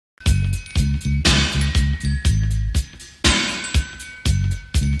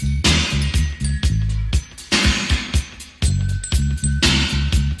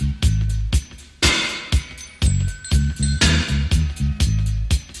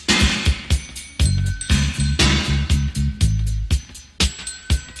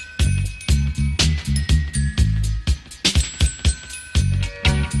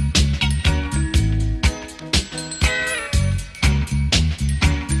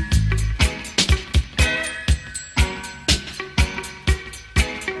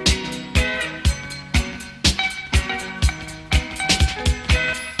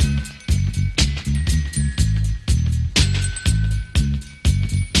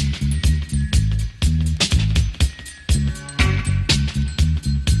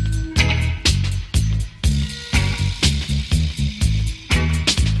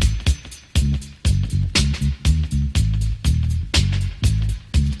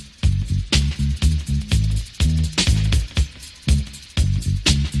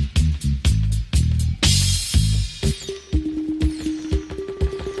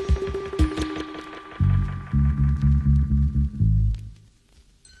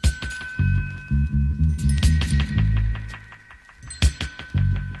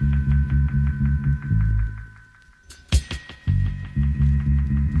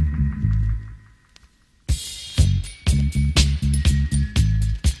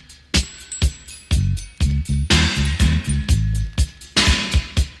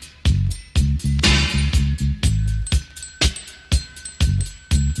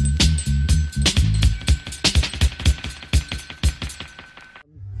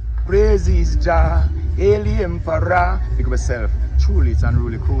Praises Jah, hail the Emperor. Pick up yourself. Truly, it's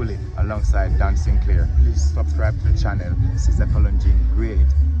unruly coolly alongside Dan Sinclair. Please subscribe to the channel. Sizzla Kalonji, great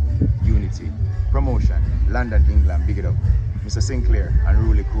unity. Promotion, London, England, big it up. Mr. Sinclair,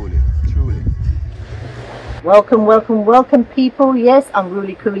 unruly coolly. Truly. Welcome, welcome, welcome people. Yes,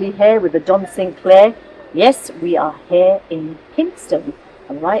 Unruly Coolly here with the Don Sinclair. Yes, we are here in Kingston.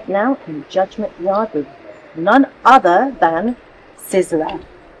 And right now in Judgment Yard with none other than Sizzla.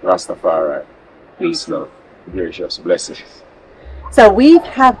 Rastafarian, peace, love, gracious blessings. So we've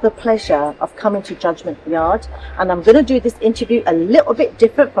had the pleasure of coming to Judgment Yard, and I'm going to do this interview a little bit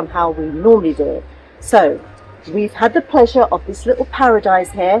different from how we normally do it. So we've had the pleasure of this little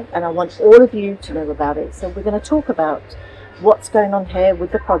paradise here, and I want all of you to know about it. So we're going to talk about what's going on here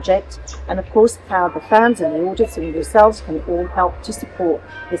with the project, and of course how the fans and the audience and yourselves can all help to support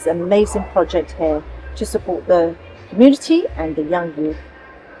this amazing project here, to support the community and the young youth.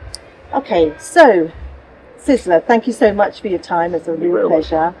 Okay, so Sizzla, thank you so much for your time. It's a real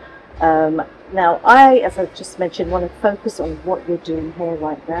pleasure. Now, as I just mentioned, want to focus on what you're doing here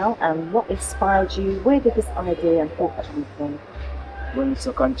right now and what inspired you. Where did this idea and thought come from? Well, it's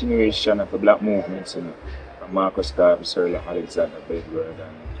a continuation of the black movements, you know, from Marcus Garvey, Sir Alexander Bedward,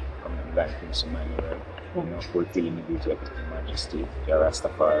 and coming back into Emmanuel, you know, fulfilling the duty of His Majesty, the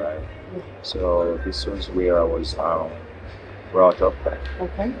Rastafarian. So this was where I was brought up.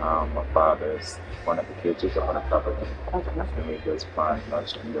 Okay. My father's one of the caretakers on a property. After me, those farm,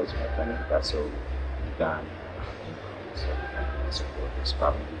 lunch, and those mechanic. That's how he done. So support his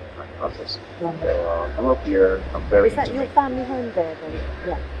family and others. So I'm up here. I'm very. Is that intimate. your family home there then?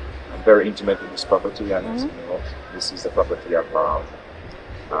 Yeah. I'm very intimate with this property, and you know, this is the property of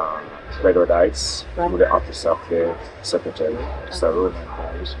Redwood Heights, through the office of the secretary, Mr. Roman.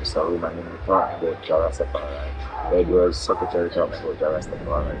 Mr. Roman in the talk about Rastafarian. Ed was secretary talking about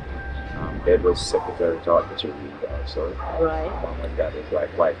Rastafarian. Ed was secretary talking to read also. Right. Mom and dad was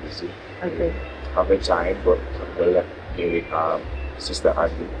like quite busy. Okay. Have a time, but they left the sister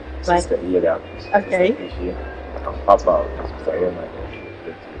Andy, sister Ida, Okay. sister Ishi, and Papa, Mr.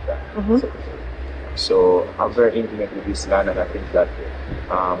 Elman. So I'm very intimate with this land, and I think that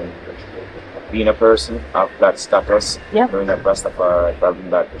being a person of that status, knowing that Rastafari, having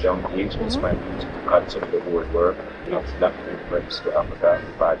that young age, is my duty to continue the whole work of that reference to Africa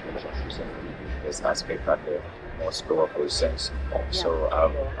and bad relationships and this aspect that the most powerful sense. So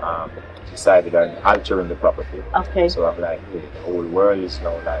I've decided on altering the property. Okay. So I'm like, hey, the whole world is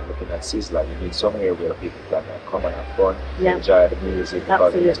now like looking at Sizzla. You need somewhere where people can come and have fun, enjoy the music,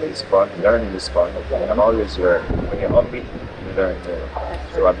 because it's fun, learning is fun. And I'm always learning. When you're upbeat, you learn more.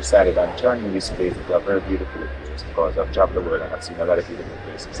 So I've decided on turning this place into a very beautiful place, because I've traveled the world and I've seen a lot of beautiful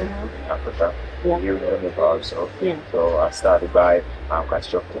places, including Africa, here in Jamaica also. So I started by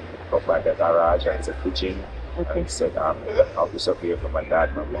constructing up by the garage, and it's a kitchen. And said, I'll be so here for my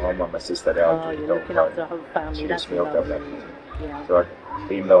dad, my mom, and my sister. They're all you're looking after the whole family. That's lovely. So I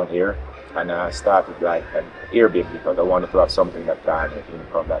came down here and I started like an Airbnb, because I wanted to have something that can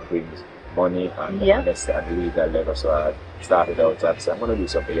income that brings money and the legal level. So I started out at, so I'm going to do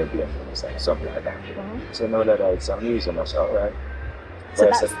some Airbnb, something like that. So now that it's a museum, I said, all right. So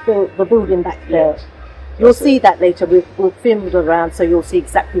that's the building back there. You'll see that later. We'll film it around, so you'll see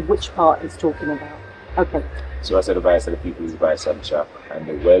exactly which part it's talking about. Okay. So I said to the people who buy some shop, and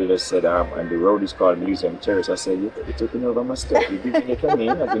the welder said, and the road is called Museum Terrace. I said, you're taking over my stuff. You didn't get your name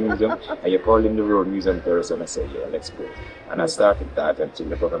at the museum, and you're calling the road Museum Terrace. And I said, yeah, let's go. And I started that until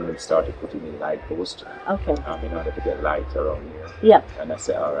the government started putting in light posts. Okay. In order to get lights around here. Yeah. And I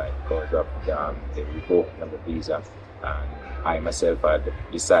said, all right, because of the revoking of the visa, and I myself had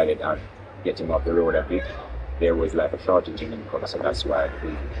decided on getting off the road a bit. There was like a shortage in income, so that's why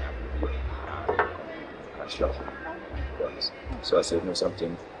construction. So I said, no,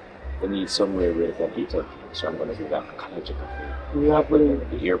 something, they need somewhere where they can eat up. So I'm going to do that college cafe. Lovely.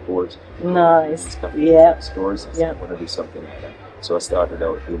 The airport. Nice. Stores. So I'm going to do something like that. So I started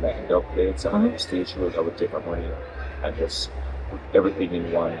out doing like dog plates and stage shows. I would take my money and just put everything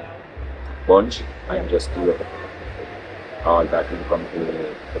in one bunch and just do it. All that income to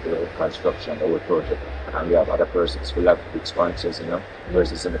the construction, the whole project. And we have other persons who have big sponsors, you know,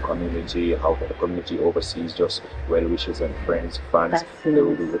 persons in the community, how the community overseas, just well wishes and friends, fans. They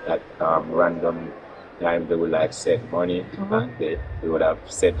will do it at random time, they will like send money, and they would have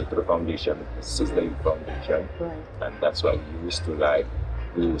sent it to the foundation, the Sizzla Foundation, and that's why we used to like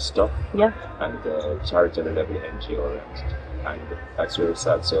do stuff, and charity level NGO, and that's where it's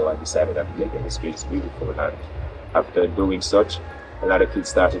at. So I decided I'm making the space beautiful, and after doing such, a lot of kids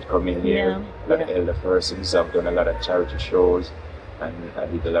started coming here, a lot of elder persons. I've done a lot of charity shows, and I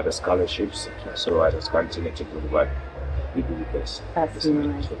did a lot of scholarships. So I just continue to do what we do best. That's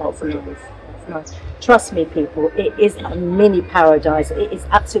nice. That's nice. That's nice. Trust me, people, it is a mini paradise. It is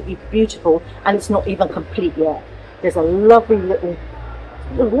absolutely beautiful, and it's not even complete yet. There's a lovely little,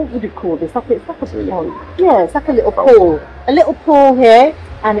 what would you call this? It's like a pond. Yeah, it's like a little pool. A little pool here,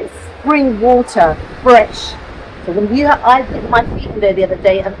 and it's spring water, fresh. So when I put my feet in there the other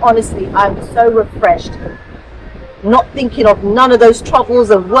day, and honestly, I was so refreshed. Not thinking of none of those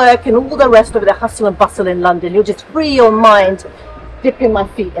troubles of work and all the rest of the hustle and bustle in London. You'll just free your mind dipping my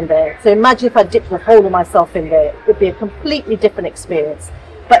feet in there. So imagine if I dipped the whole of myself in there. It would be a completely different experience.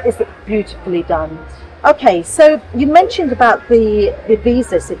 But it's beautifully done. Okay, so you mentioned about the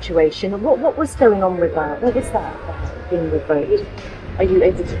visa situation. What was going on with that? What was that being revoked? Are you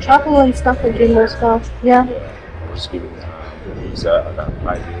able to travel and stuff and do more stuff? Yeah? I was given a visa about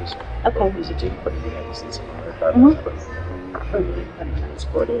 5 years. Okay. Visiting for the United States of America. It's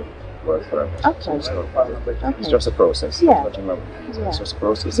for the work permit. Okay. It's just a process. Yeah. It's just a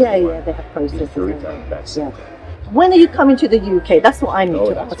process. Yeah, they have processes. That's yeah. When are you coming to the UK? That's what I need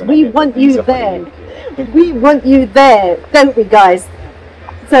to ask. We want you there. We want you there, don't we, guys?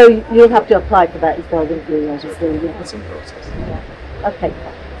 So you'll have to apply for that as well, won't you? It's in process. Yeah. Okay.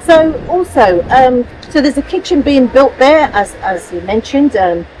 So also, so there's a kitchen being built there, as you mentioned.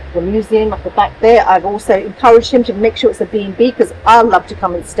 The museum at the back there. I've also encouraged him to make sure it's a B&B because I love to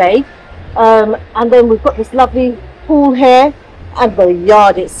come and stay. And then we've got this lovely pool here, and the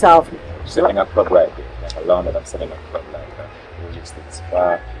yard itself. Setting up club right here, like a lawn that I'm setting up club like that. Just it's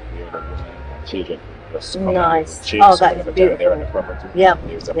spa, children. Nice. Oh, that is beautiful. Yeah.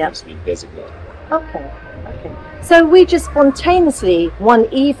 There's a place being designated. Okay. Okay. So we just spontaneously one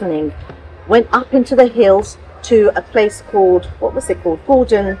evening went up into the hills to a place called, what was it called?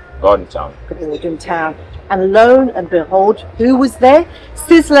 Gordon Town. And lo and behold, who was there?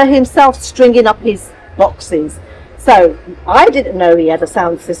 Sizzla himself stringing up his boxes. So I didn't know he had a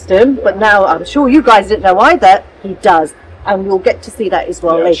sound system, but now I'm sure you guys didn't know either. He does, and we'll get to see that as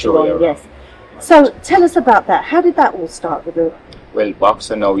well later on. Yes. So tell us about that. How did that all start with it? Well,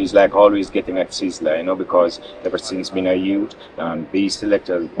 Boxer now is like always getting at Sizzla, you know, because ever since being a youth, these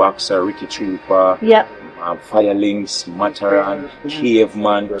selectors, Boxer, Ricky Trooper, Firelinks, Mataran,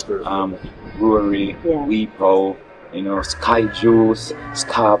 Caveman, Brewery, Weepo, you know, Sky Juice,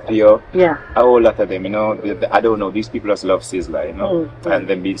 Scorpio, a whole lot of them, you know. I don't know, these people just love Sizzla, you know, and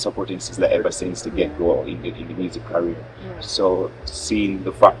they've been supporting Sizzla ever since the get-go in the music career. So seeing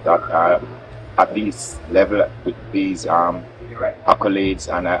the fact that at this level with these accolades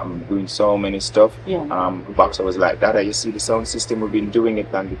and I'm doing so many stuff, Boxer was like, Dada, you see the sound system, we've been doing it,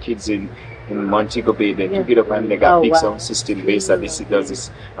 and the kids in Montego Bay, they took it up and they got big sound system based on this. It does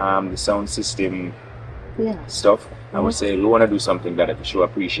this the sound system stuff. I would say we want to do something that to show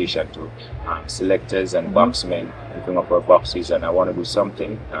appreciation to selectors and boxmen looking up our boxes, and I want to do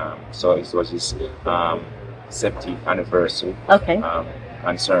something. So it was his 70th anniversary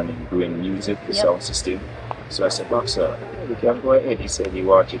concerning doing music, the sound system. So I said, Boxer, you can go ahead. He said he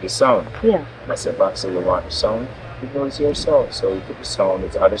wanted the sound. And I said, Boxer, you want the sound? He knows your sound. So he took the sound,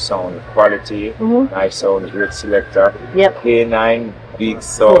 it's other sound, quality, nice sound, great selector, K9, big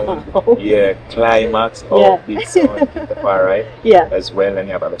sound, Climax, big sound, right? As well, and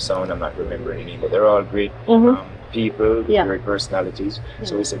you have other sound, I'm not remembering any, but they're all great people, great personalities.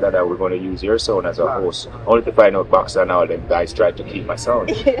 So we said that we're going to use your sound as a host. Only to find out Boxer and all them guys tried to keep my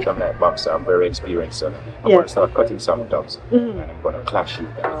sound. So I'm like, Boxer, I'm very experienced, so I'm going to start cutting some dubs and I'm going to clash you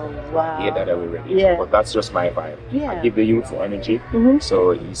guys. Yeah, that we're ready. But that's just my vibe. I give the youth energy.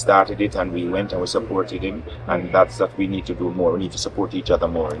 So he started it and we went and we supported him, and that's what we need to do more. We need to support each other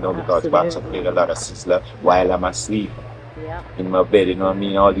more, you know, because Boxer played a lot of Sizzla while I'm asleep. In my bed, you know what I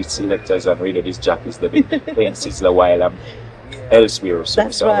mean? All these selectors and radio these jockeys, they've been playing Sizzla while I'm elsewhere. So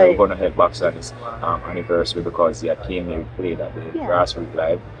we're going to help Boxer on his anniversary because he came here and played at the Grassroots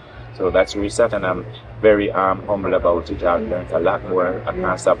Live. So that's where we sat, and I'm very humble about it. I've learned a lot more. I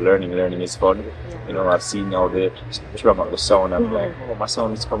can't stop learning. Learning is fun. You know, I've seen now the drum of the sound. I'm like, oh, my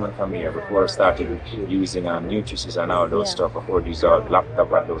sound is coming from here. Before I started using Nutrisis and all those stuff, before these all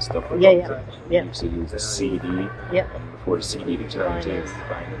laptop and those stuff. I used to use a CD. And before the CD, the turntable.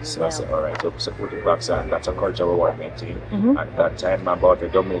 So I said, all right, so supporting Boxer, and that's a culture we want to maintain. At that time, I bought a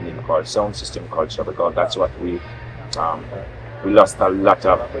domain name called Sound System Culture, because that's what we lost a lot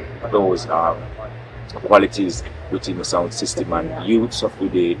of those qualities within the sound system, and youths of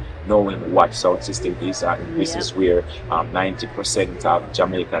today knowing what sound system is, and this is where 90% of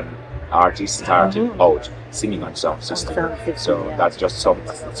Jamaican artists started out singing on sound system. So that's just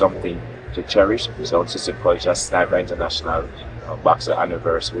something to cherish. Sound system culture, Sniper International boxer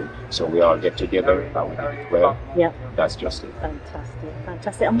anniversary. So we all get together and we did it well. Yeah. That's just it. Fantastic,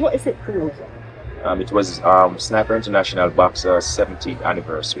 fantastic. And what is it called? It was Sniper International Boxer 17th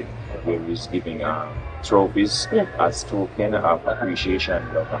anniversary. Where he's giving trophies as token of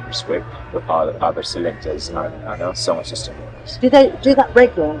appreciation, love and respect with all the other selectors and sound system owners. Do they do that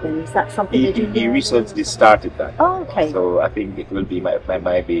regular then? Is that something they do? He recently started that. Oh, okay. So I think it will be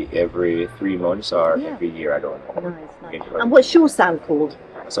maybe every 3 months or every year, I don't know. Nice. And what's your sound called?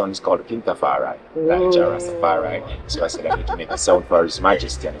 The song is called King Tafari, like Rastafarian. So I said I need to make a sound for His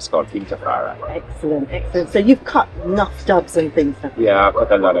Majesty, and it's called King Tafari. Excellent, excellent. So you've cut enough dubs and things, have you? Yeah, I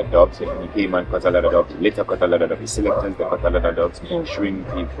cut a lot of dubs. Caveman cut a lot of dubs. Later cut a lot of dubs. Selectors, they cut a lot of dubs.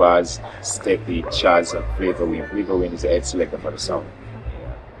 Shrimpy, Baz, Steppy, Chaz, and Flavor Win. Flavor Win is the head selector for the song.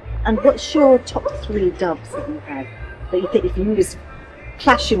 And what's your top 3 dubs that you had? That you think if you was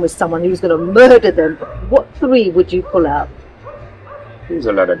clashing with someone who was going to murder them, what 3 would you pull out? There's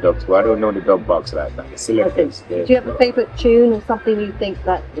a lot of dubs, but I don't know the dub box like that. The selectors. Okay. Do you have a favourite tune or something you think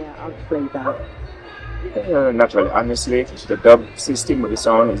that, I'll play that? Naturally, honestly, the dub system with the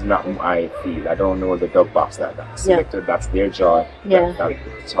sound is not my field. I don't know the dub box like that. Selected, that's their job.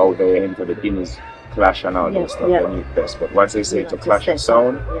 That's how they enter the Guinness clash and all those stuff. They need best. But once they say to clash the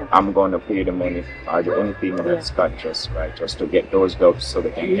sound, I'm going to pay the money or do anything that's conscious, right? Just to get those dubs so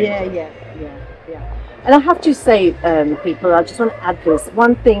they can Yeah. And I have to say, people, I just want to add this.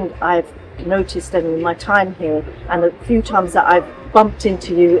 One thing I've noticed in my time here, and a few times that I've bumped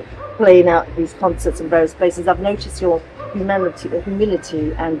into you playing out these concerts in various places, I've noticed your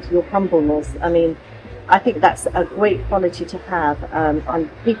humility and your humbleness. I mean, I think that's a great quality to have, and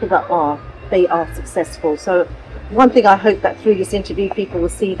people that they are successful. So one thing I hope that through this interview people will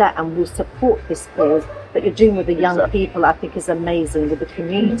see that and will support this cause that you're doing with the young people. I think is amazing, with the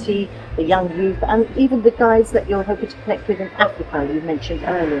community, the young youth, and even the guys that you're hoping to connect with in Africa, you mentioned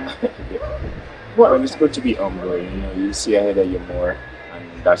earlier. Well, it's good to be humble. You see ahead of you more,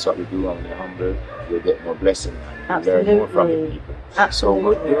 and that's what we do. When you're humble, you'll get more blessing and you learn more from the people.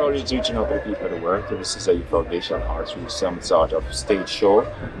 Absolutely. So we're always reaching out to people to work through the Sizzla Youth Foundation or through some sort of stage show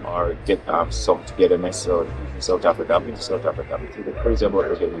or get some togetherness or in South Africa. I've been to South Africa. I've been to the crazy about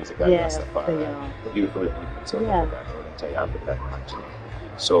reggae music and Rastafarian. The beautiful people in South Africa and the entire African continent.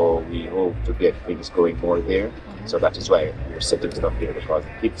 So we hope to get things going more there. So that is why we're setting stuff here, because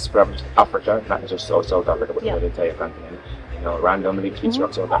kids from Africa, not just South Africa, but the entire continent. Randomly kids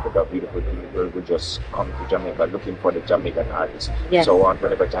from South Africa, beautiful people who just come to Jamaica looking for the Jamaican artists. So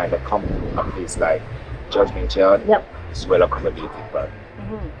whenever time they come to a place like Judgment Yard, it's well accommodated. But,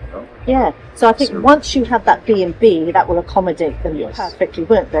 so I think once you have that B&B, that will accommodate them perfectly,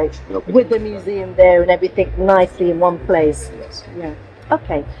 won't they? With the museum there and everything nicely in one place.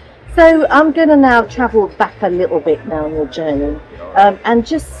 Okay. So I'm going to now travel back a little bit now on your journey, and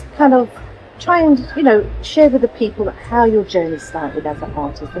just kind of try and share with the people how your journey started as an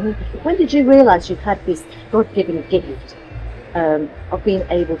artist. I mean, when did you realise you had this God-given gift of being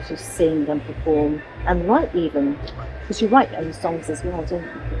able to sing and perform and write, even because you write your own songs as well, don't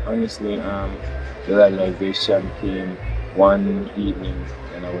you? Honestly, the realization came one evening,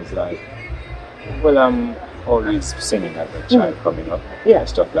 and I was like, well, I'm always singing as a child coming up and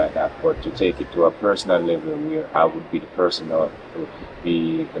stuff like that, but to take it to a personal level where I would be the person to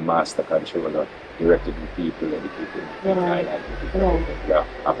be the master controller, directed the people, educating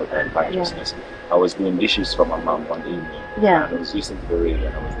African consciousness. I was doing dishes for my mom one evening, and I was listening to the radio,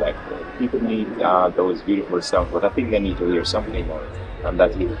 and I was like, people need those beautiful songs, but I think they need to hear something more. And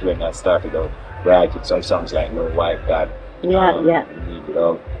that is when I started out writing some songs like No White God, Need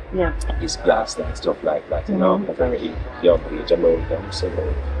Love, It's Blast and stuff like that, at a very young age, about them. So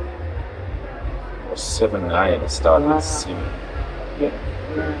I was 7 and I started singing.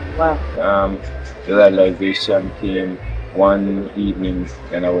 The realization came one evening,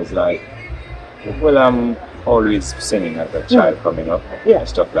 and I was like, well, I'm always singing as a child coming up and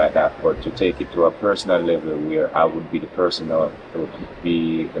stuff like that, but to take it to a personal level where I would be the person to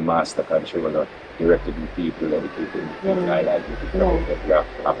be the master controller, directed the people, educating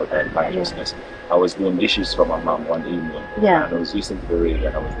African consciousness. I was doing dishes for my mom one evening, and I was listening to the radio,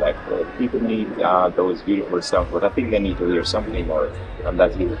 and I was like, people need those beautiful songs, but I think they need to hear something more. And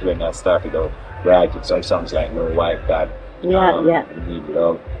that is when I started out writing some songs like No White God, Need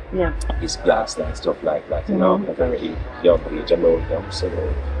Love, It's Blast and stuff like that, at a very young age, about them. So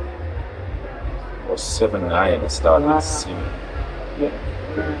I was 7 and I started singing.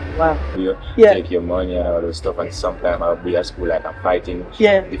 You take your money and all those stuff, and sometimes I'll be at school like I'm fighting,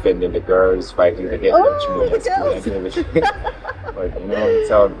 defending the girls, fighting to get them through at school and everything. But you know,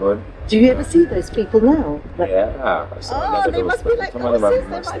 it's all good. Do you ever see those people now? Like, Yeah. So oh, they must be like some of them are they're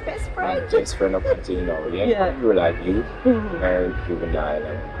my best friend. my best friend up until now. Yeah. We were like you, very juvenile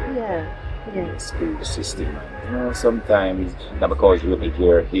and Yeah. school system. You know, sometimes not because we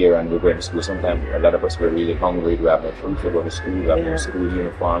live here and we went to school. Sometimes a lot of us were really hungry. We have no food to go to school. We have no school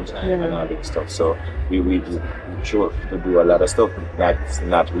uniforms and all that stuff. So we sure to do a lot of stuff that's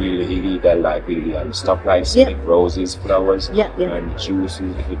not really illegal, like really stuff like selling roses, flowers, and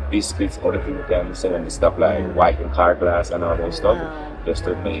juices, biscuits, other people can selling stuff like wiping car glass and all that stuff, just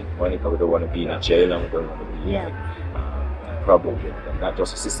to make money. Because we don't want to be in a jail and we don't want to be problem with them. Not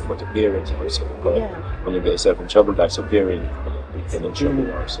just the system, but the parents also. When you get yourself in trouble, that's a parent getting in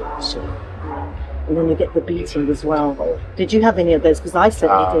trouble also. So. And then you get the beating as well. Did you have any of those? Because I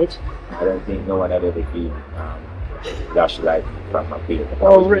certainly did. I don't think no one had ever been lashed like from my parents.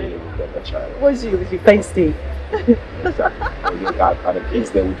 Oh, really? Was you feisty? Exactly. You got other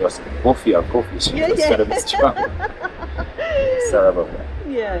kids that would just coffee instead of strong. Sorry about that.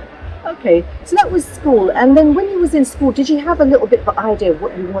 Yeah. Okay, so that was school, and then when you was in school, did you have a little bit of an idea of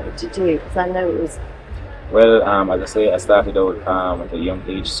what you wanted to do? Because I know it was... Well, as I say, I started out at a young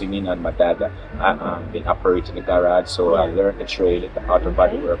age singing, and my dad been operating the garage, so I learned the trade, the auto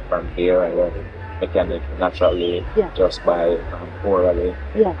body work from here. I learned mechanic naturally, just by orally,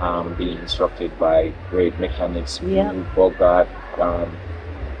 being instructed by great mechanics, Bogart,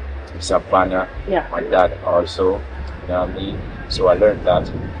 Savannah, my dad also, you know what I mean? So I learned that.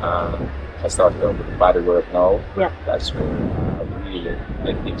 I started out with the body work now. That's where I really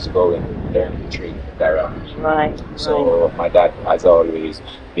let things go and learn to trade in the garage. Right. So my dad has always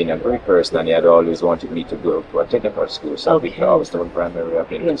been a great person, and he had always wanted me to go to a technical school. So because I was doing primary, I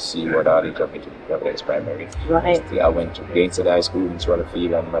went to see what all he told me to do against primary. Right. I went to Gaineshead High School in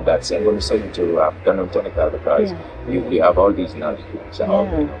Swallowfield, and my dad said, I'm going to send you to Dunham Technical because you have all these knowledge. So,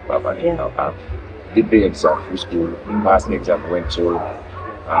 you know, probably, you know, did the exam through school, passed the exam, went to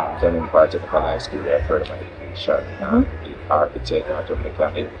Dunham Technical High School there for my education, did architect, auto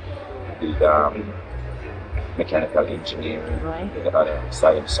mechanic, did mechanical engineering, did other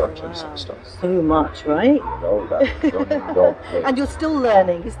science subjects and stuff. So much, right? No, don't and you're still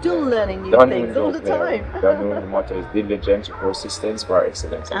learning, new things all the time. The motto is diligence, persistence for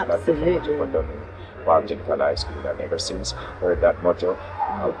excellence. Absolutely. Technical High School, and ever since heard that motto,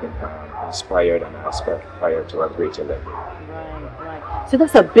 I've been inspired and aspired to a greater level. Right. So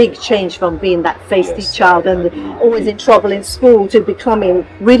that's a big change from being that feisty child and always in trouble in school to becoming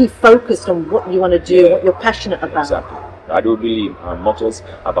really focused on what you want to do, what you're passionate about. Exactly. I do believe mottos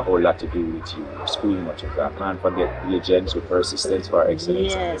have a whole lot to do with you. School mottos. I can't forget diligence with persistence for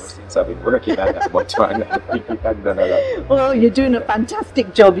excellence. And ever since I've been working on that motto, and I think I've done a lot. Well, you're doing a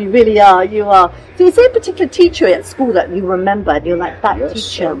fantastic job. You really are. You are. So is there a particular teacher at school that you remember and you're like, that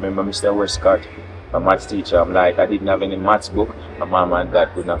teacher? I remember Mr. Westcott, my maths teacher. I'm like, I didn't have any maths book. My mom and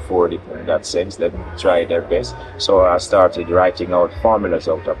dad couldn't afford it in that sense. They tried their best. So I started writing out formulas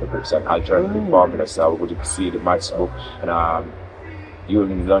out of the books and alternative formulas. So I would see the maths book, and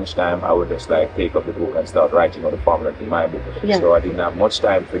during lunchtime I would just like take up the book and start writing out the formula in my book. So I didn't have much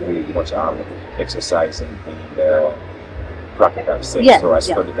time to do much exercising in the practical sense. So I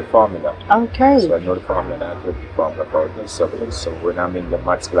studied the formula. Okay. So I know the formula and I took the formula for these subjects. So when I'm in the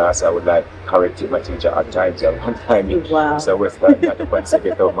maths class, I would like correct my teacher at times. At one time, so I was like at the point to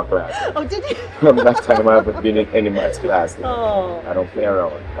get out of my class. Oh, did you? From that time, I haven't been in any maths class. I don't play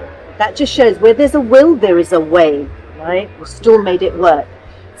around. That just shows where there's a will, there is a way, right? We still made it work.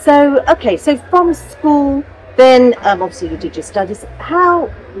 So, okay, so from school, then obviously you did your studies.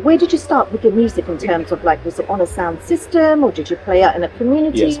 Where did you start with your music in terms of like, was it on a sound system or did you play out in a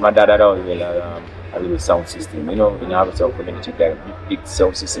community? Yes, my dad had always a little sound system. You know, in our sound community, there are big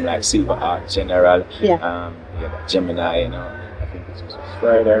sound system like Silver Art, General, Gemini, you know. I think it was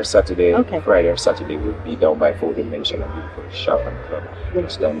Friday or Saturday. Friday or Saturday would be down by 4 Dimension and be for shop and club.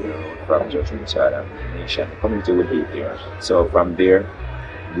 Just down the road from Judge Richard and Nation. The community would be there. So from there,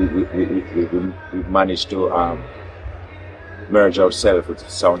 we managed to merge ourselves with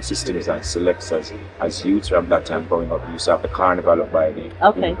sound systems and selectors as youths. From that time growing up, we used to have the carnival up by the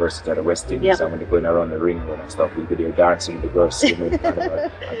University of the West Indies, and when they're going around the ring and stuff, we'd be there dancing with the girls, singing with the carnival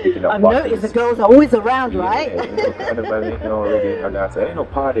and picking up bottles. I've noticed the girls are always around, right? Carnival, you know, already and that's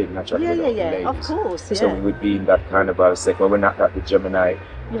partying naturally. Of course. So we would be in that carnival second. We're not at the Gemini.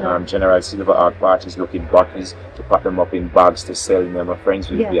 General Silver Art parties, looking bottles to put them up in bags to sell them. My friends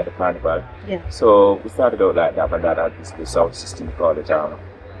would be at the carnival. So we started out like that, and that had the sound system called it.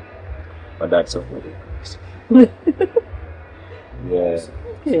 But that's so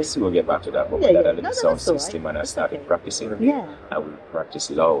good. So we'll get back to that, but Yeah, we had yeah. a little No, sound that's all right. system and I That's started okay. practicing. Yeah. And we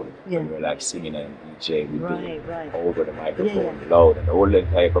practice loud. Yeah. When we were like singing and DJ, we do Right, right. over the microphone Yeah, loud, and the whole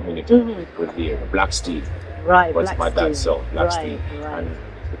entire community Mhm. would hear the Black Steel. Right, Was Black my dad's Steel. song, Black Right, Steel. right. And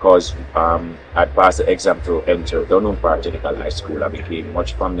because I'd passed the exam to enter Dunham Technical High School, I became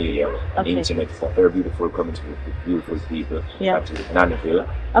much familiar and Okay. intimate with a very beautiful community with beautiful people. Yeah. That is Nannyville,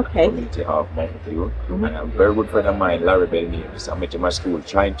 Okay. community of Mountain View. Mhm. And a very good friend of mine, Larry Bell Nevis, I met him at school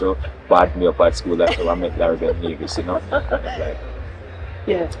trying to bad me up at school. That's how I met Larry Bell Nevis, you know. And it's like,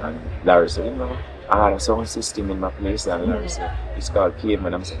 Yeah. and Larry said, you know, I had a sound system in my place, and Larry said, it's called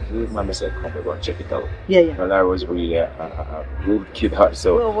Caveman. I'm saying, Caveman, I said, come, we're going to check it out. Yeah, yeah. Well, Larry was really a good kid,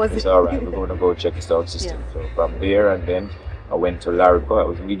 so Well, was it's it? all right, we're going to go check the sound system. So from there, and then I went to Larry.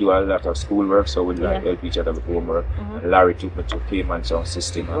 We do a lot of schoolwork, so we like help each other with homework. And Larry took me to Caveman sound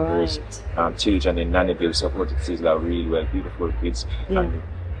system, and those children in Nannyville supported Sizzla really well, beautiful kids. Yeah. And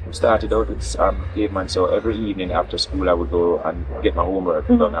we started out with Caveman, so every evening after school I would go and get my homework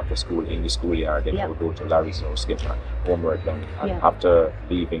done after school in the schoolyard. Then I would go to Larry's house, get my homework done. And after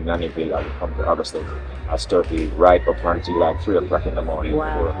leaving Nannyville, I would come to Augusta. I started right up until like 3 o'clock in the morning,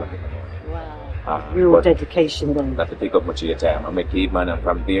 Wow. 4 o'clock in the morning. Wow. Real But dedication then. not to take up much of your time. I met Caveman, and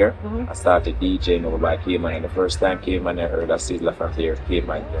from there I started DJing over by Caveman. And the first time Caveman I heard a Sizzla from there,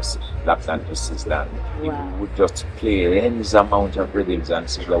 Caveman just lapped onto Sizzla. He would just play endless amount of rhythms, and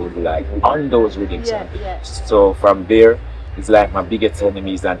Sizzla would be like on those rhythms. Yeah, yeah. So from there, it's like my biggest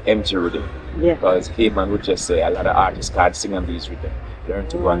enemy is an empty rhythm. Yeah. Because Caveman would just say a lot of artists can't sing on these rhythms, learn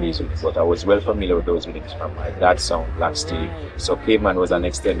to go on these rhythms. But I was well familiar with those rhythms from my dad's sound, Black Steel. So Caveman was an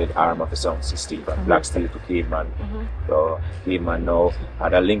extended arm of the sound system, from Black Steel to Caveman. So Caveman now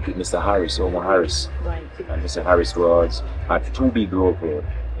had a link with Mr. Harris, Homo Harris. Right. And Mr. Harris was at 2B Grove Road,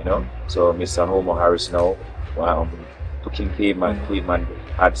 you know. So Mr. Homo Harris now took in Caveman. Caveman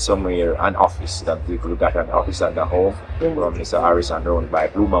had somewhere an office that we got an office at the home from Mr. Harris and owned by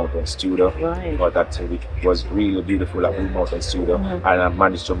Blue Mountain Studio. Right. But that was really beautiful at Blue Mountain Studio, and I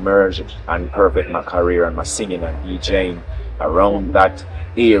managed to merge and perfect my career and my singing and DJing around that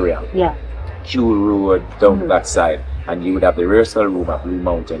area. Yeah. Q Road down that side, and you would have the rehearsal room at Blue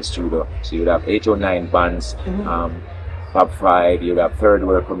Mountain Studio. So you would have 8 or 9 bands, Fab Five, you would have Third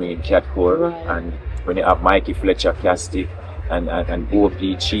World coming in Catcore, and when you have Mikey Fletcher, Castic, and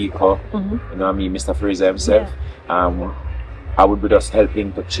OP Chico, you know what I mean, Mr. Fraser himself. I would be just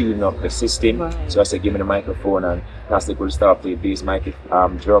helping to tune up the system. So I said, give me the microphone, and Castic will start playing bass, Mikey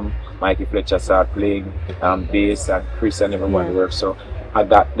drum, Mikey Fletcher start playing bass, and Chris and everyone work. So I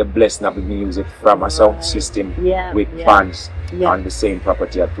got the blessing of the music from a sound system with fans on the same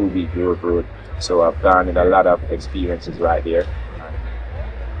property at 2B Grove Road. So I've garnered a lot of experiences right there.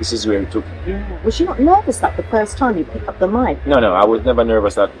 This is where it took me. Was you not nervous that the first time you picked up the mic? No, I was never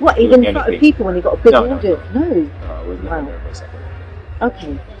nervous at What, even in front of people when you got a big audience? No. No, I was never nervous at all.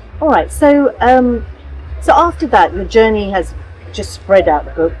 Okay. All right. So, so after that, your journey has just spread out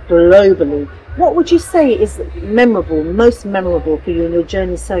globally. What would you say is memorable, most memorable for you in your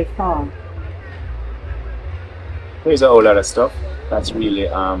journey so far? There's a whole lot of stuff that's really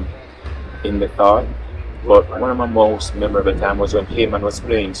in the thought. But one of my most memorable times was when Caveman was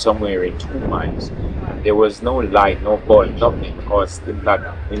playing somewhere in 2 miles. There was no light, no bulb, nothing, because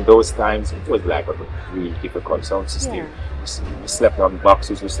in those times it was like a really difficult sound system. We slept on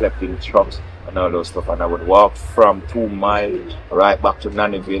boxes, we slept in trucks and all those stuff, and I would walk from 2 miles right back to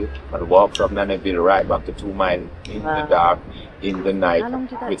Nannyville, and walk from Nannyville right back to 2 miles in the dark, in the night,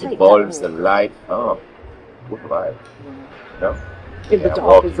 with the bulbs, the light. Oh, good vibe. No? In the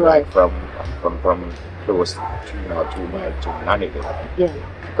dark as well. Like from close to 2 miles to Nannyville. Yeah.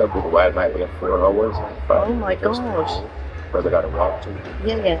 A good while, might be 4 hours. Oh my gosh. Where we got to walk to.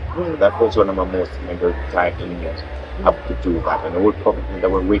 Yeah. That was one of my most memorable times in years. Up to do that, and the whole public that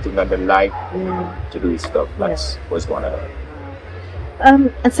were waiting on the light to do stuff. That was one of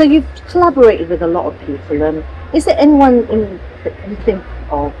them. And so you've collaborated with a lot of people. Is there anyone that you think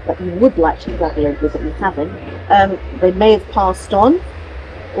of that you would like to collaborate with that you haven't? They may have passed on,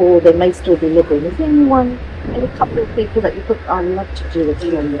 or they may still be living. Is there any couple of people that you think I'd love to do a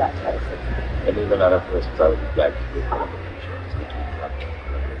deal with that person? And there's a lot of persons I would like to do collaborations.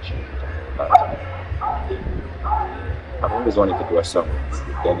 I've always wanted to do a song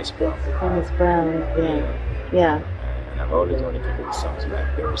with Dennis Brown. Dennis Brown, yeah. And I've always wanted to do songs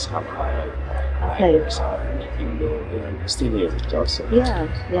like There's Hammer. Okay. Still here with us. Yeah.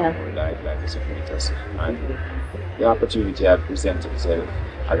 Like this with us. And the opportunity had presented itself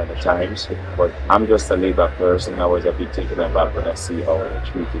a lot of times, but I'm just a laid back person. I was a bit taken aback when I see how they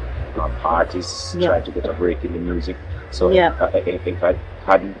treated artists trying to get a break in the music. So Yeah. if I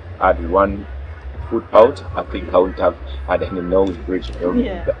hadn't had one foot out, I think I wouldn't have had any nose bridge.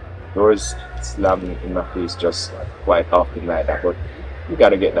 Yeah. Doors slam in my face just quite often like that, but you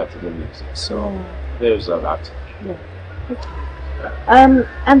gotta get that in the music. So Yeah. there's a lot. Yeah. Okay.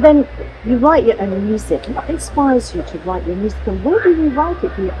 And then you write your own music. What inspires you to write your music, and where do you write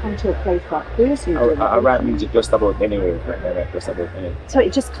it? Do you come to a place like this? I write music just about anywhere, just about anywhere. So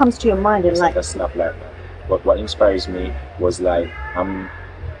it just comes to your mind and like. Just stuff like that. But what inspires me was like I'm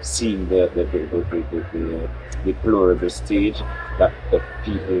seeing the deplorable stage that the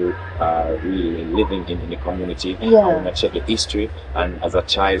people are really living in the community. Yeah. I want to check the history, and as a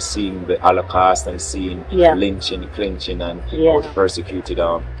child seeing the Holocaust and seeing lynching, clinching, and how they persecuted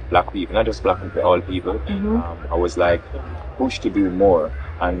black people, not just black people, all people. I was like pushed to do more,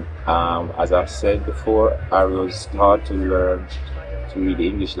 and as I said before, I was taught to learn to read the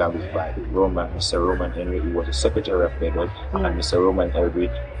English language by Mr. Roman Henry. He was the Secretary of Bedouin, and Mr. Roman Henry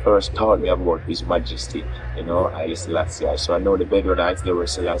first taught me about His Majesty, Haile Selassie. So I know the Bedouinites, they were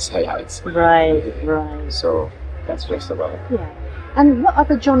Selassieites. Right. So that's just about it. Yeah. And what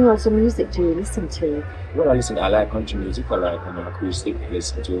other genres of music do you listen to? Well, I like country music, I like acoustic, I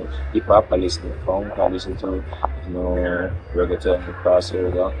listen to hip hop, I listen to funk, I listen to reggaeton,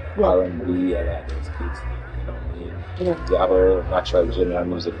 crossover, R&B, I like those kids. The other natural genre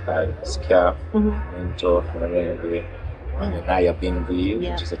music like ska, into Reggae, and Naya Bindi,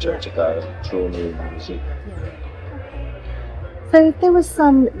 which is a church true music. So if there was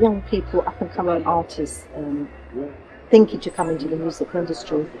some young people, up and coming artists, thinking to come into the music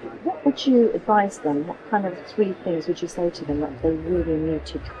industry, what would you advise them? What kind of 3 things would you say to them that they really need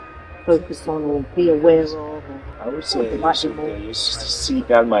to focus on or be aware of? I would say you seek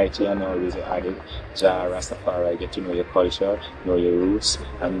the Almighty and always add it to Rastafari, get to know your culture, know your roots,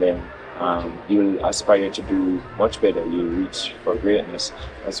 and then you'll aspire to do much better. You'll reach for greatness.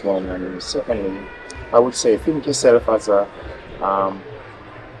 That's one. And secondly, I would say think yourself as a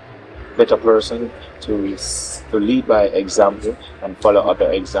better person to lead by example and follow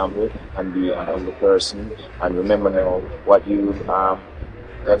other example and be an humble person. And remember now what you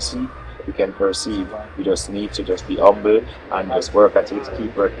can see, you can perceive. You just need to just be humble and just work at it,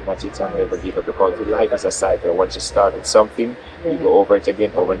 keep working at it, and never give up, because life is a cycle. Once you start with something, you go over it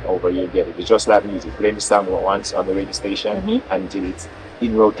again, over and over, you get it. It's just like music. Play the song once on the radio station until it's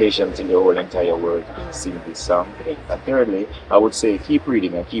in rotation until the whole entire world sing this song. And thirdly, I would say keep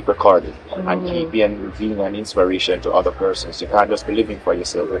reading and keep recording and keep being an inspiration to other persons. You can't just be living for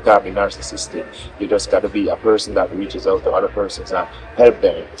yourself. You can't be narcissistic. You just got to be a person that reaches out to other persons and help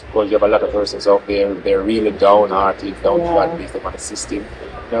them, because you have a lot of persons out there, they're really downhearted, down based upon the system.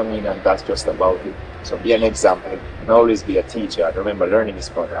 You know what I mean? And that's just about it. So be an example and always be a teacher. And remember, learning is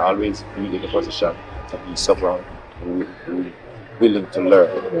fun. Always be in a position to be someone who willing to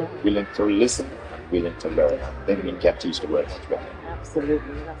learn, willing to listen, willing to learn. Then we can teach the world much better.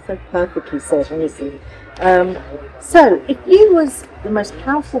 Absolutely, that's so perfectly said, honestly. So, if you was the most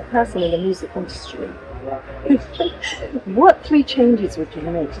powerful person in the music industry, what 3 changes would you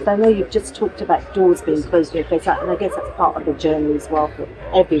make? Because I know you've just talked about doors being closed in your face, and I guess that's part of the journey as well for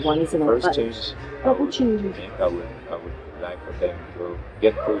everyone, isn't it? First change, what would you? I would like for them to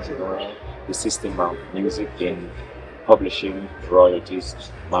get to know the system of music in publishing, royalties,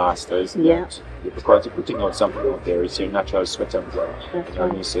 masters, because you're putting out something out there, it's your natural sweat and blood. You know what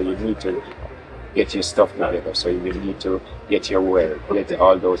I mean? So you need to get your stuff together. So you need to get your way, get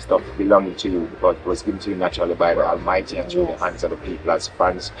all those stuff belonging to you, because it was given to you naturally by the Almighty and through the hands of the people as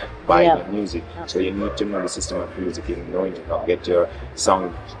fans buying your music. So you need to know the system of music in knowing to get your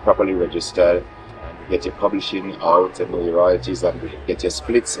song properly registered, get your publishing out and know your royalties, and get your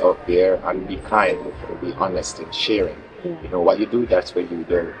splits out there, and be kind, be honest in sharing. You know what you do, that's where you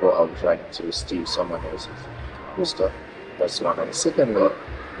don't go out trying to steal someone else's stuff. That's one. And secondly,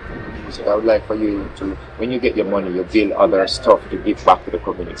 so I would like for you to, when you get your money, you build other stuff to give back to the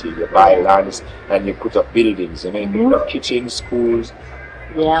community. You buy lands and you put up buildings, you put up kitchens, schools,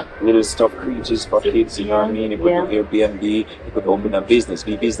 little stuff, creatures for kids, you know what I mean? You could do Airbnb, you could open a business,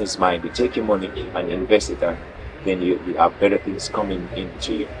 be business minded, take your money and invest it, and then you have better things coming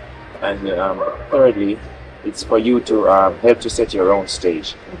into you. And thirdly, it's for you to help to set your own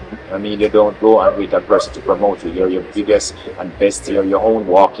stage. I mean, you don't go and wait a person to promote you. You're your biggest and best, you're your own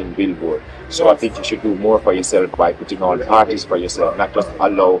walking billboard. So I think you should do more for yourself by putting on parties for yourself, not just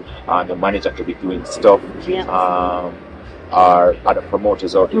allow the manager to be doing stuff. are other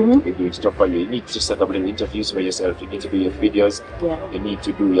promoters out there to be doing stuff for you. You need to set up little interviews for yourself. You need to do your videos. You need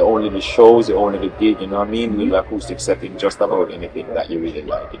to do your own little shows, your own little gig. You know what I mean? Little acoustic setting, just about anything that you really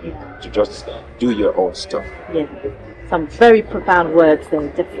like. You need to just do your own stuff. Yeah, some very profound words there,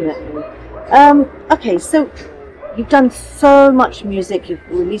 definitely. Okay, so you've done so much music. You've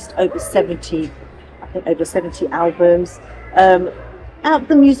released over 70 albums. Out of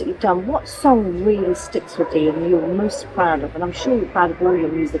the music you've done, what song really sticks with you and you're most proud of? And I'm sure you're proud of all your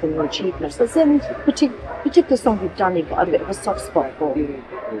music and your achievements. Is there any particular song you've done you've got a bit of a soft spot for?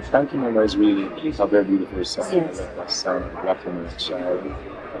 Thank You Mama is really a very beautiful song. Yes. I love that song, Black Woman's Child,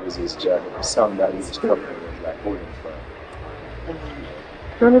 Moses' Child, a song that is struck me like holding for.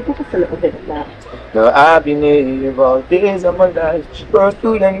 Do you want to give us a little bit of that? Now I've been here all days of my life, birth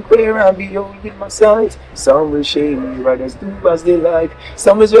good and queer and be old with my sight. Some will shame, others do as they like.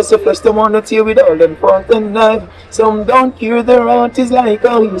 Some is just a flesh they want to tear with all them fork and knife. Some don't care, their heart is like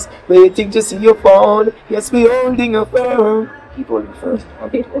ice, waiting to see you fall. Yes, we holding you firm. Keep holding firm.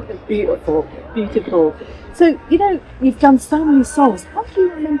 Beautiful, beautiful. So, you know, you've done so many songs. How do you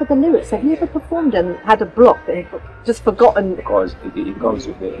remember the lyrics? Have you ever performed and had a block and just forgotten? Because it comes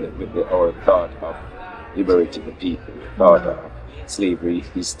with the whole thought of liberating the people. The thought of slavery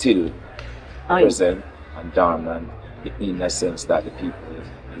is still present and dominant in the sense that the people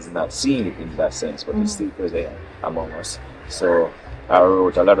is not seeing it in that sense, but it's still present among us. So I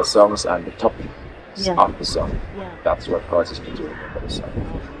wrote a lot of songs, and the topic of the song, that's what causes me to remember the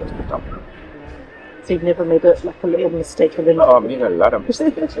song. That's the topic. So you've never made a little mistake with it? Oh, I made a lot of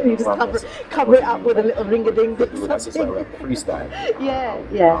mistakes. You just cover it up with a little ring-a-ding. That's just like freestyle.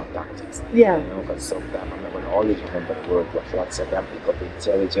 Tactics. Yeah. You know, but sometimes I don't always remember the word, but once I can pick up the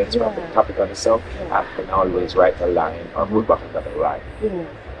intelligence from the topic on the song, I can always write a line or move back into the line. Yeah,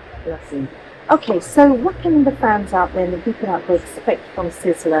 blessing. Okay, so what can the fans out there and the people out there expect from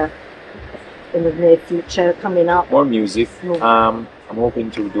Sizzla in the near future coming up? More music. I'm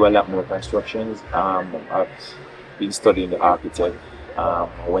hoping to do a lot more constructions. I've been studying the architect. I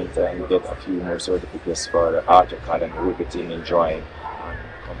went and get a few more certificates for the AutoCAD and riveting and drawing and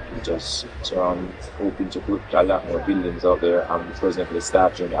computers. So I'm hoping to put a lot more buildings out there. I'm presently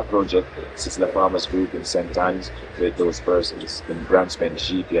starting a project, Sizzla Farmers Group in St. Anne's, with those persons in Branspen,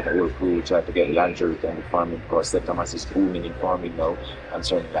 sheep, and the whole crew trying to get land and the farming, because St. Thomas is booming in farming now. And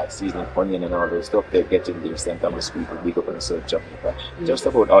certain like seasoning onion and all those stuff, they're getting the St. Thomas people big up in the South Jamaica. Just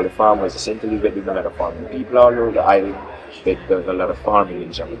about all the farmers, essentially we're doing a lot of farming. People all over the island, there's a lot of farming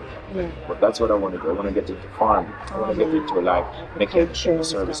in Jamaica. But that's what I want to do. I want to get into farming. I want to get into like making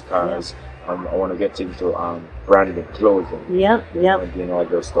service cars. I want to get into branded clothing. And doing all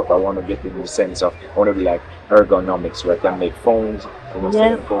those stuff. I want to get in the sense of, I want to be like ergonomics, where I can make phones,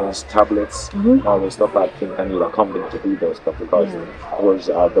 phones, tablets, all those stuff. I think I need a company to do those stuff, because those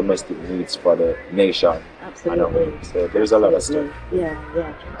are domestic needs for the nation. Absolutely. So there's a lot of stuff.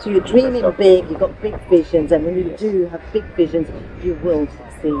 So you're dreaming big, you've got big visions, and when you do have big visions, you will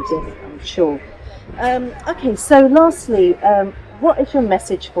succeed, yes, I'm sure. Okay, so lastly, what is your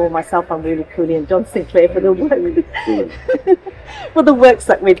message for myself, I'm Really Cooley, and John Sinclair for the work, for the works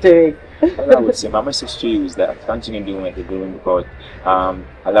that we're doing? I would say my message to you is that continue doing what you're doing, because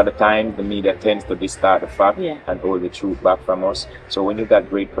a lot of times the media tends to distort the fact and hold the truth back from us. So when you got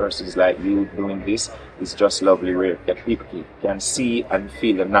great persons like you doing this, it's just lovely where people can see and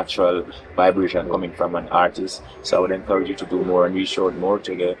feel the natural vibration coming from an artist. So I would encourage you to do more and reach out more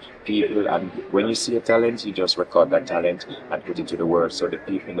to the people. And when you see a talent, you just record that talent and put it to the world, so the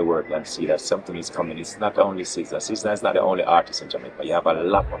people in the world can see that something is coming. It's not only Sizzla. Sizzla is not the only artist in Jamaica. You have a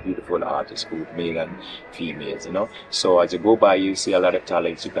lot of beautiful artists, both male and females, you know. So as you go by, you see a lot of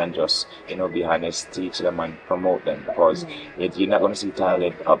talents. You can just, you know, be honest, teach them and promote them, because you're not going to see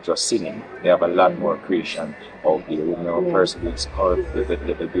talent of just singing. They have a lot more creation out there. You know, a person doing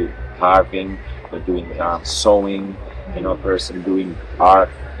sculpting, they do carving, they're doing sewing, you know, a person doing art,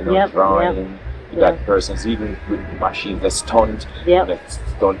 you know, drawing. That person's even with machines, they stunt,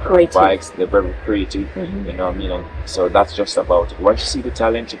 bikes, they're very creative, you know what I mean? And so that's just about it. Once you see the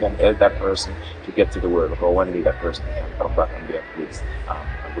talent, you can help that person to get to the world, because one day that person can come back and be a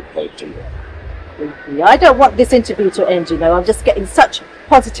good help to you. I don't want this interview to end, you know. I'm just getting such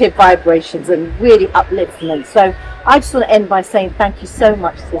positive vibrations and really upliftment. So I just want to end by saying thank you so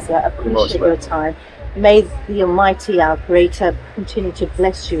much, Sizzla. I appreciate your time. May the Almighty, our Creator, continue to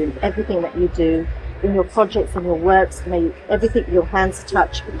bless you in everything that you do, in your projects and your works. May everything your hands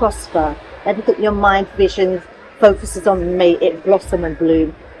touch prosper, everything your mind visions focuses on may it blossom and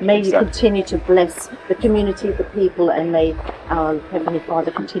bloom. May you continue to bless the community, the people, and may our Heavenly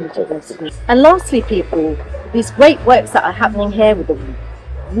Father continue to bless you. And lastly, people, these great works that are happening here with the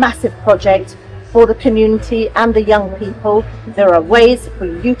massive project for the community and the young people, there are ways for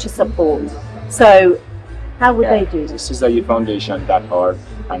you to support. So how would they do this? SizzlaYouthFoundation.org,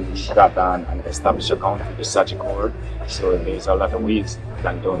 and you got on and establish account with the Sagicor. So there's a lot of ways you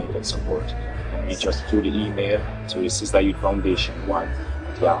can donate and support. And reach us through the email to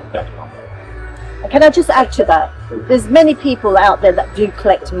SizzlaYouthFoundation1@yahoo.com. Can I just add to that? There's many people out there that do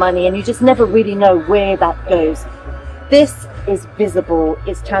collect money and you just never really know where that goes. This is visible,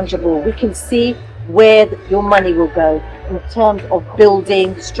 it's tangible. We can see where your money will go in terms of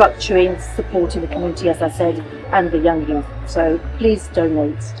building, structuring, supporting the community, as I said, and the young youth. So please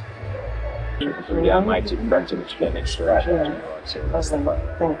donate. The Almighty continue to get extra.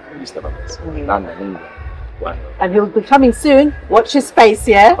 And he'll be coming soon. Watch your space,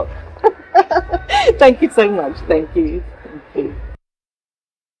 yeah? Thank you so much. Thank you.